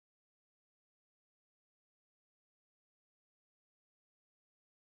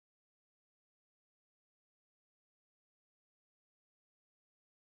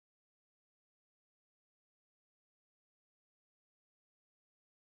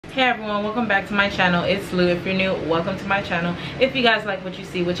Hey everyone, welcome back to my channel. It's Lou. If you're new, welcome to my channel. If you guys like what you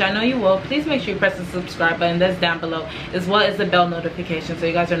see, which I know you will, please make sure you press the subscribe button that's down below, as well as the bell notification, so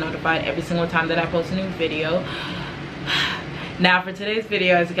you guys are notified every single time that I post a new video. Now for today's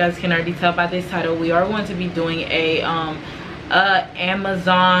video, as you guys can already tell by this title, we are going to be doing a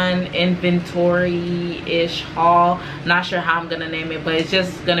Amazon inventory-ish haul. Not sure how I'm gonna name it, but it's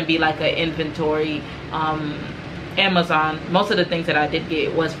just gonna be like an inventory Amazon. Most of the things that I did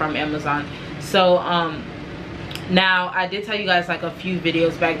get was from Amazon. So now I did tell you guys like a few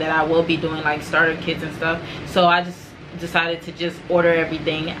videos back that I will be doing like starter kits and stuff, so I just decided to just order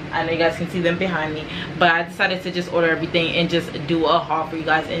everything. I know you guys can see them behind me, but I decided to just order everything and just do a haul for you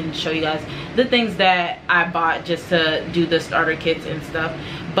guys and show you guys the things that I bought just to do the starter kits and stuff.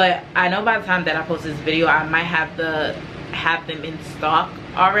 But I know by the time that I post this video, I might have them in stock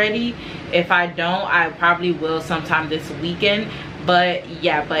already. If I don't, I probably will sometime this weekend. But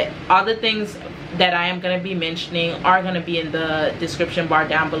yeah, but all the things that I am going to be mentioning are going to be in the description bar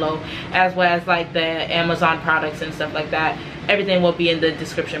down below, as well as like the Amazon products and stuff like that. Everything will be in the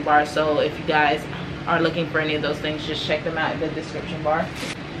description bar, so if you guys are looking for any of those things, just check them out in the description bar.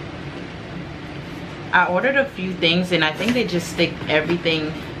 I ordered a few things and I think they just stick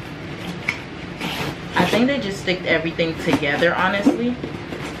everything together, honestly.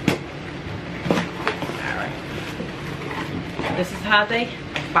 Alright, this is how they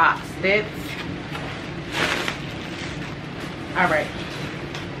boxed it. Alright,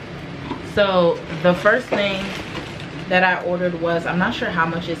 so the first thing that I ordered was, I'm not sure how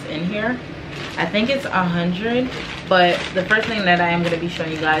much is in here, I think it's 100, but the first thing that I am going to be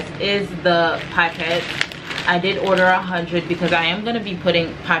showing you guys is the pipettes. I did order 100 because I am going to be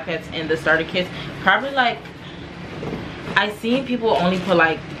putting pipettes in the starter kits. Probably like, I've seen people only put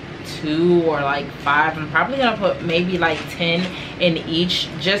like 2 or like 5. I'm probably gonna put maybe like 10 in each,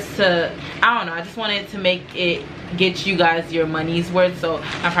 just to, I don't know, I just wanted to make it get you guys your money's worth. So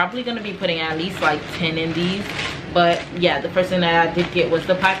I'm probably gonna be putting at least like 10 in these. But yeah, the first thing that I did get was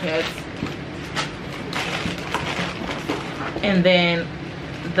the pipettes, and then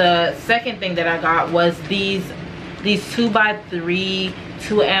the second thing that I got was these 2x3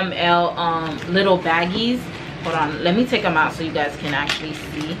 2 ml little baggies. Hold on, let me take them out so you guys can actually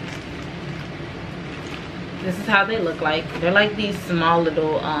see. This is how they look like. They're like these small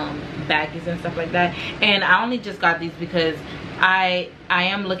little baggies and stuff like that. And I only just got these because I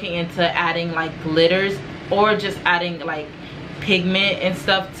am looking into adding like glitters, or just adding like pigment and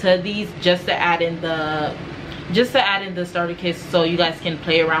stuff to these, just to add in the starter kits, so you guys can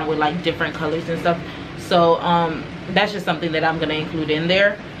play around with like different colors and stuff. So that's just something that I'm gonna include in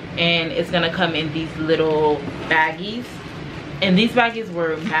there, and it's gonna come in these little baggies, and these baggies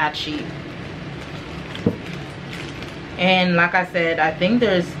were mad cheap. And like I said, I think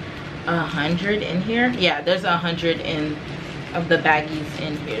there's 100 in here. Yeah, there's 100 of the baggies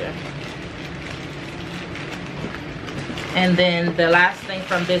in here. And then the last thing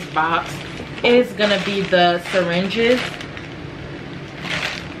from this box is gonna be the syringes.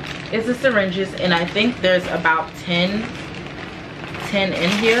 It's the syringes, and I think there's about 10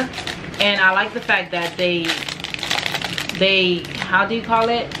 in here. And I like the fact that they how do you call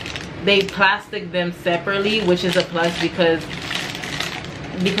it, they plastic them separately, which is a plus, because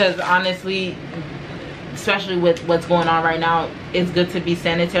honestly, especially with what's going on right now, it's good to be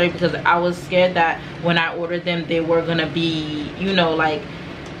sanitary, because I was scared that when I ordered them, they were gonna be, you know, like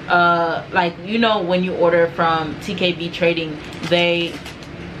you know, when you order from TKB Trading, they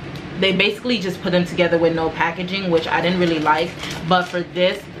basically just put them together with no packaging, which I didn't really like. But for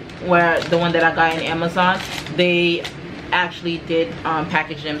this, where the one that I got in Amazon, they actually did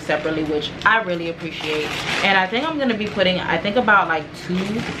package them separately, which I really appreciate. And I think I'm gonna be putting, I think about like two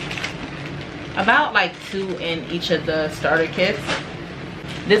in each of the starter kits.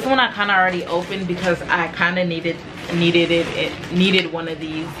 This one I kind of already opened because I kind of needed one of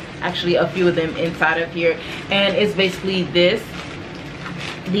these, actually a few of them inside of here. And it's basically these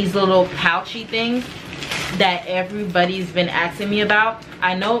little pouchy things that everybody's been asking me about.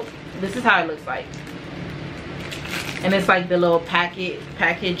 I know this is how it looks like, and it's like the little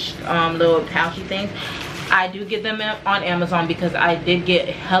packaged little pouchy things. I do get them on Amazon because I did get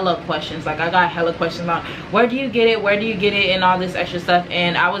hella questions. Like, I got hella questions on where do you get it, and all this extra stuff.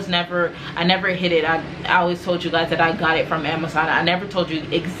 And I never hid it. I always told you guys that I got it from Amazon. I never told you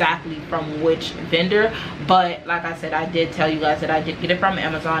exactly from which vendor, but like I said, I did tell you guys that I did get it from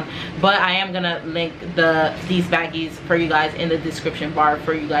Amazon. But I am gonna link these baggies for you guys in the description bar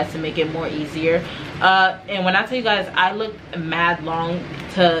for you guys to make it more easier. And when I tell you guys, I looked mad long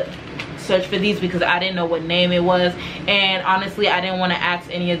to research for these because I didn't know what name it was, and honestly I didn't want to ask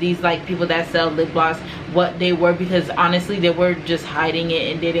any of these like people that sell lip gloss what they were, because honestly they were just hiding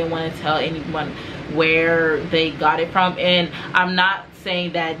it and they didn't want to tell anyone where they got it from. And I'm not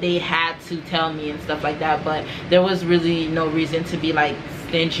saying that they had to tell me and stuff like that, but there was really no reason to be like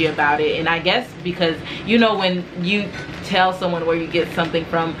stingy about it. And I guess because, you know, when you tell someone where you get something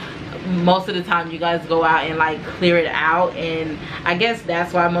from, most of the time you guys go out and like clear it out, and I guess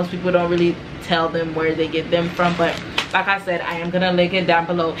that's why most people don't really tell them where they get them from. But like I said, I am gonna link it down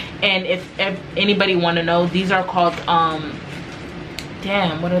below. And if anybody want to know, these are called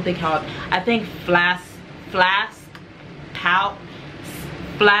damn, what are they called? I think flask spouts.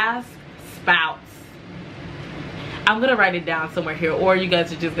 I'm gonna write it down somewhere here, or you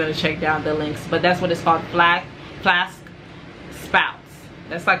guys are just gonna check down the links, but that's what it's called, flask spouts.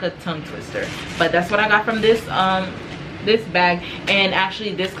 That's like a tongue twister, but that's what I got from this this bag. And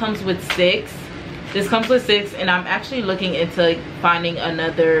actually this comes with 6. This comes with 6, and I'm actually looking into finding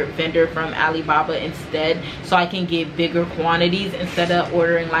another vendor from Alibaba instead, so I can get bigger quantities instead of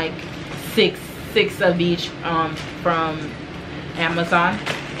ordering like six of each from Amazon.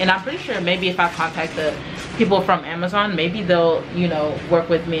 And I'm pretty sure maybe if I contact the people from Amazon, maybe they'll, you know, work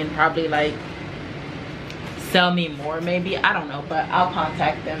with me and probably like sell me more, maybe, I don't know, but I'll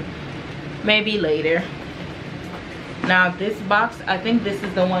contact them maybe later. Now this box, I think this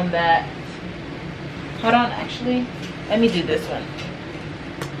is the one that, hold on, actually let me do this one.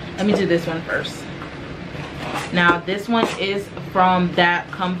 Let me do this one first. Now this one is from that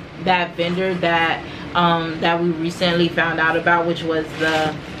vendor that that we recently found out about, which was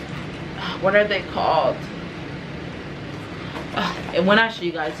the, what are they called? And when I show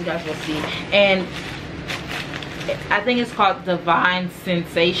you guys will see. And I think it's called Divine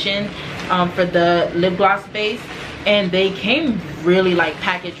Sensation for the lip gloss base. And they came really like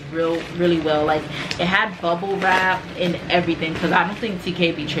packaged really well. Like it had bubble wrap and everything, because I don't think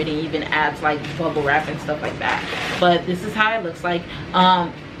TKB Trading even adds like bubble wrap and stuff like that. But this is how it looks like.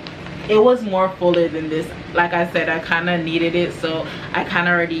 It was more fuller than this. Like I said, I kind of needed it, so I kind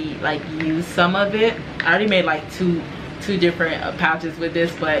of already like used some of it. I already made like two different pouches with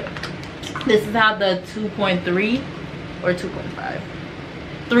this, but this is how the 2.3 or 2.5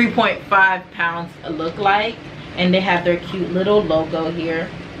 3.5 pounds look like. And they have their cute little logo here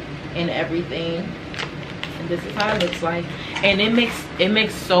and everything, and this is how it looks like. And it makes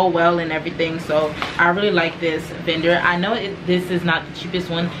so well and everything, so I really like this vendor. I know this is not the cheapest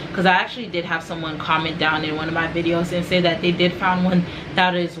one, because I actually did have someone comment down in one of my videos and say that they did find one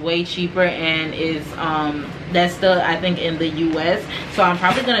that is way cheaper and is that's still, I think, in the US. So I'm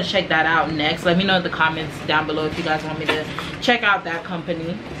probably gonna check that out next. Let me know in the comments down below if you guys want me to check out that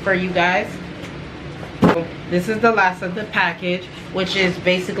company for you guys. This is the last of the package, which is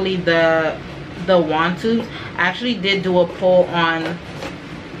basically the wand tubes. I actually did do a poll on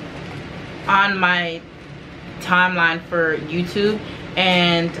my timeline for YouTube,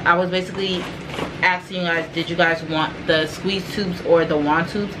 and I was basically asking you guys, did you guys want the squeeze tubes or the wand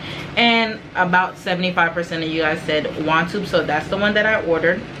tubes? And about 75% of you guys said wand tubes, so that's the one that I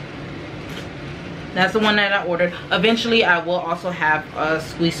ordered. That's the one that I ordered. Eventually I will also have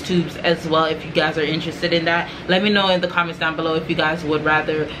squeeze tubes as well, if you guys are interested in that. Let me know in the comments down below if you guys would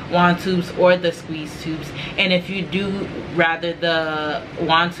rather wand tubes or the squeeze tubes. And if you do rather the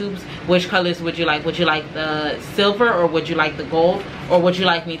wand tubes, which colors would you like? Would you like the silver, or would you like the gold, or would you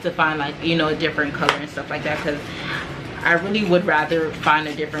like me to find like, you know, a different color and stuff like that? Because I really would rather find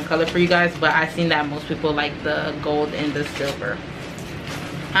a different color for you guys, but I've seen that most people like the gold and the silver.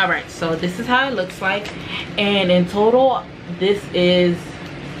 All right, so this is how it looks like, and in total this is,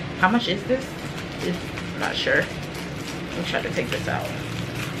 how much is this? I'm not sure. Let me try to take this out.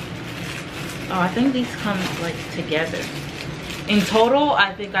 Oh, I think these come like together. In total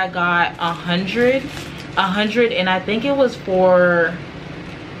I think I got 100, and I think it was for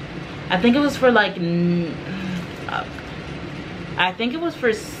like, I think it was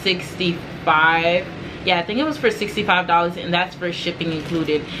for 65. Yeah, I think it was for $65, and that's for shipping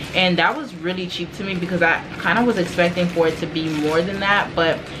included. And that was really cheap to me, because I kind of was expecting for it to be more than that,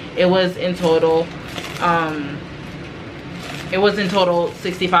 but it was in total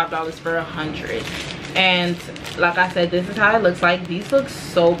 $65 for 100. And like I said, this is how it looks like. These look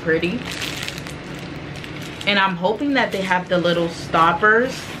so pretty, and I'm hoping that they have the little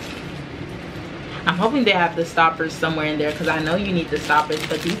stoppers. I'm hoping they have the stoppers somewhere in there, because I know you need the stoppers,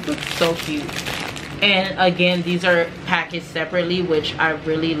 but these look so cute. And again, these are packaged separately, which I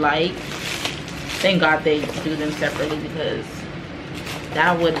really like. Thank God they do them separately, because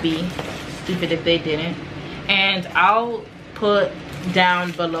that would be stupid if they didn't. And I'll put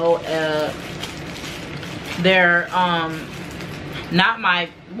down below their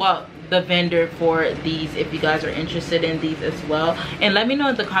the vendor for these, if you guys are interested in these as well. And let me know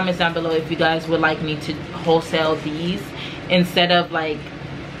in the comments down below if you guys would like me to wholesale these instead of like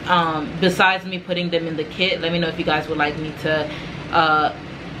besides me putting them in the kit. Let me know if you guys would like me to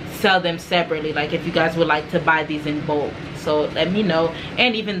sell them separately, like if you guys would like to buy these in bulk. So let me know,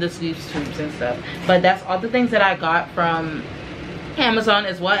 and even the sleeves tubes and stuff. But that's all the things that I got from Amazon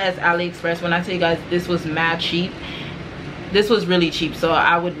as well as AliExpress. When I tell you guys, this was mad cheap. This was really cheap, so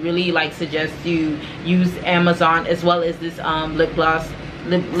I would really like suggest you use Amazon as well as this lip gloss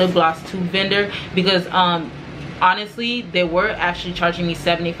tube vendor, because honestly they were actually charging me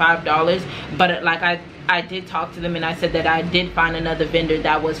 $75, but like I did talk to them and I said that I did find another vendor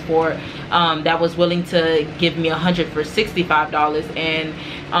that was for that was willing to give me $100 for $65,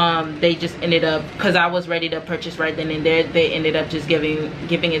 and they just ended up, because I was ready to purchase right then and there, they ended up just giving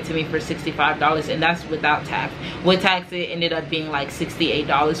it to me for $65, and that's without tax. With tax it ended up being like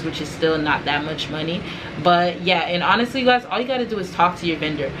 $68, which is still not that much money. But yeah, and honestly guys, all you got to do is talk to your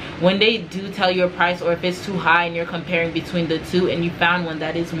vendor. When they do tell you a price, or if it's too high and you're comparing between the two and you found one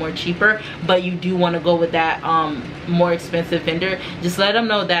that is more cheaper but you do want to go with that more expensive vendor, just let them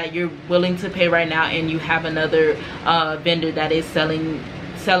know that you're willing to pay right now and you have another vendor that is selling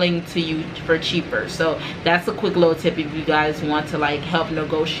to you for cheaper. So that's a quick little tip if you guys want to like help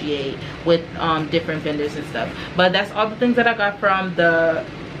negotiate with different vendors and stuff. But that's all the things that I got from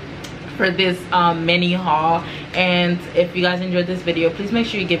for this mini haul. And if you guys enjoyed this video, please make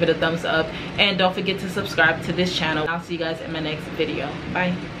sure you give it a thumbs up and don't forget to subscribe to this channel. I'll see you guys in my next video.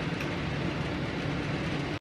 Bye.